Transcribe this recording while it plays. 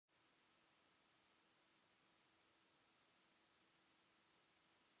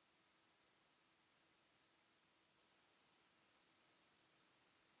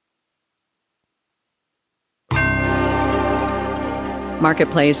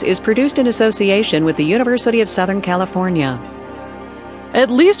Marketplace is produced in association with the University of Southern California. At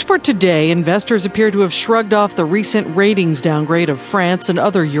least for today, investors appear to have shrugged off the recent ratings downgrade of France and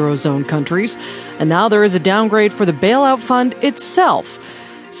other Eurozone countries. And now there is a downgrade for the bailout fund itself.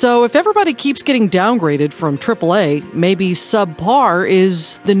 So if everybody keeps getting downgraded from AAA, maybe subpar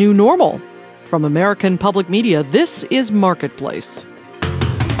is the new normal. From American Public Media, this is Marketplace.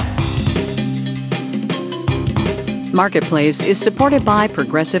 Marketplace is supported by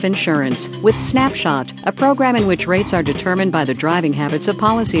Progressive Insurance with Snapshot, a program in which rates are determined by the driving habits of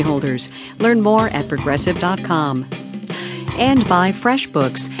policyholders. Learn more at progressive.com. And by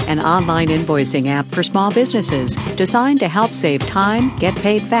FreshBooks, an online invoicing app for small businesses designed to help save time, get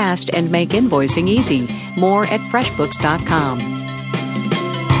paid fast, and make invoicing easy. More at freshbooks.com.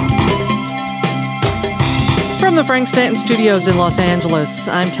 From the Frank Stanton Studios in Los Angeles,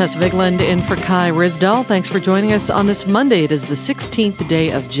 I'm Tess Vigland in for Kai Ryssdal. Thanks for joining us on this Monday. It is the 16th day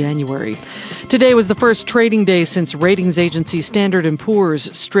of January. Today was the first trading day since ratings agency Standard &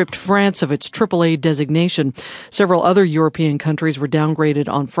 Poor's stripped France of its AAA designation. Several other European countries were downgraded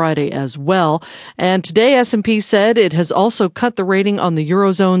on Friday as well. And today S&P said it has also cut the rating on the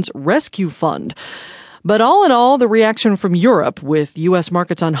Eurozone's rescue fund. But all in all, the reaction from Europe, with U.S.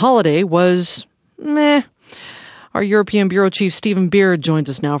 markets on holiday, was meh. Our European Bureau Chief Stephen Beard joins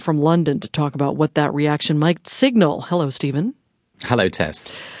us now from London to talk about what that reaction might signal. Hello, Stephen. Hello, Tess.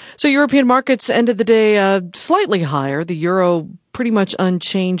 So European markets ended the day slightly higher, the euro pretty much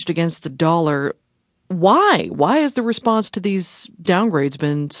unchanged against the dollar. Why? Why has the response to these downgrades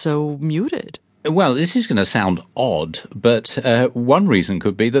been so muted? Well, this is going to sound odd, but one reason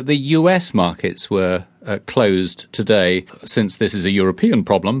could be that the US markets were closed today, since this is a European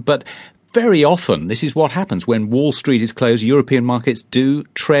problem, but very often, this is what happens when Wall Street is closed. European markets do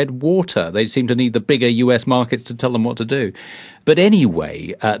tread water. They seem to need the bigger US markets to tell them what to do. But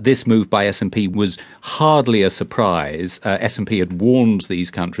anyway, this move by S&P was hardly a surprise. S&P had warned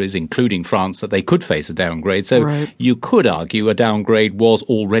these countries, including France, that they could face a downgrade. So You could argue a downgrade was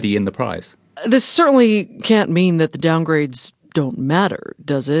already in the price. This certainly can't mean that the downgrades don't matter,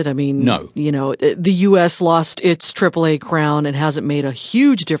 does it? I mean, no. You know, the U.S. lost its AAA crown and hasn't made a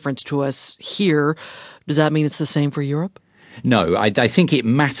huge difference to us here. Does that mean it's the same for Europe? No, I think it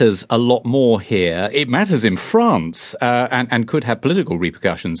matters a lot more here. It matters in France and could have political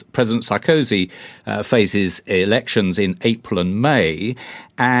repercussions. President Sarkozy faces elections in April and May,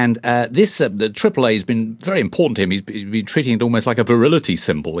 and the AAA has been very important to him. He's been treating it almost like a virility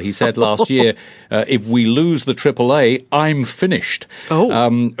symbol. He said last year, if we lose the AAA, I'm finished.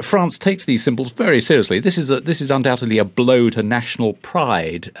 France takes these symbols very seriously. This is undoubtedly a blow to national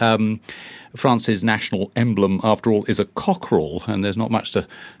pride. France's national emblem, after all, is a cockerel, and there's not much to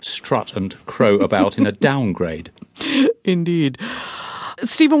strut and crow about in a downgrade. Indeed.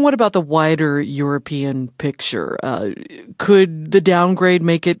 Stephen, what about the wider European picture? Could the downgrade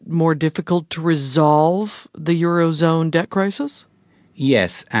make it more difficult to resolve the Eurozone debt crisis?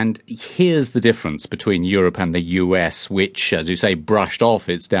 Yes, and here's the difference between Europe and the US, which, as you say, brushed off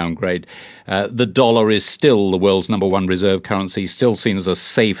its downgrade. The dollar is still the world's number one reserve currency, still seen as a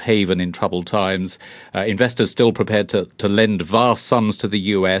safe haven in troubled times. Investors still prepared to lend vast sums to the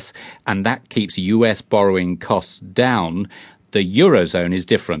US, and that keeps US borrowing costs down. The Eurozone is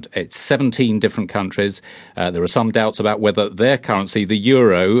different. It's 17 different countries. There are some doubts about whether their currency, the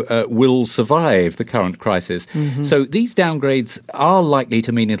euro, will survive the current crisis. Mm-hmm. So these downgrades are likely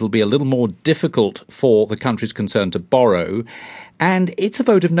to mean it'll be a little more difficult for the countries concerned to borrow. And it's a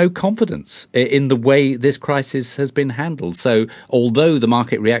vote of no confidence in the way this crisis has been handled. So although the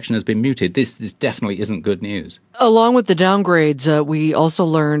market reaction has been muted, this definitely isn't good news. Along with the downgrades, we also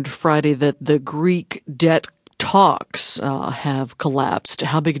learned Friday that the Greek debt talks have collapsed.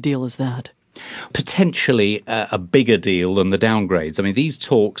 How big a deal is that? Potentially a bigger deal than the downgrades. I mean, these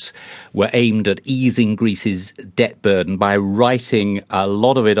talks were aimed at easing Greece's debt burden by writing a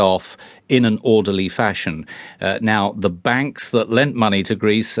lot of it off in an orderly fashion. Now, the banks that lent money to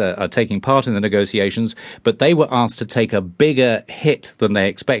Greece are taking part in the negotiations, but they were asked to take a bigger hit than they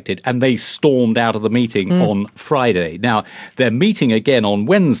expected, and they stormed out of the meeting on Friday. Now, they're meeting again on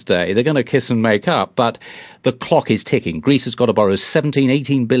Wednesday. They're going to kiss and make up, but the clock is ticking. Greece has got to borrow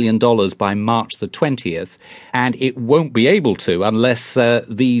 $18 billion by March the 20th, and it won't be able to unless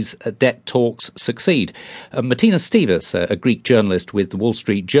these debt talks succeed. Martina Stevas, a Greek journalist with the Wall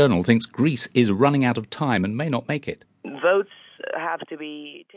Street Journal, thinks Greece is running out of time and may not make it. Votes have to be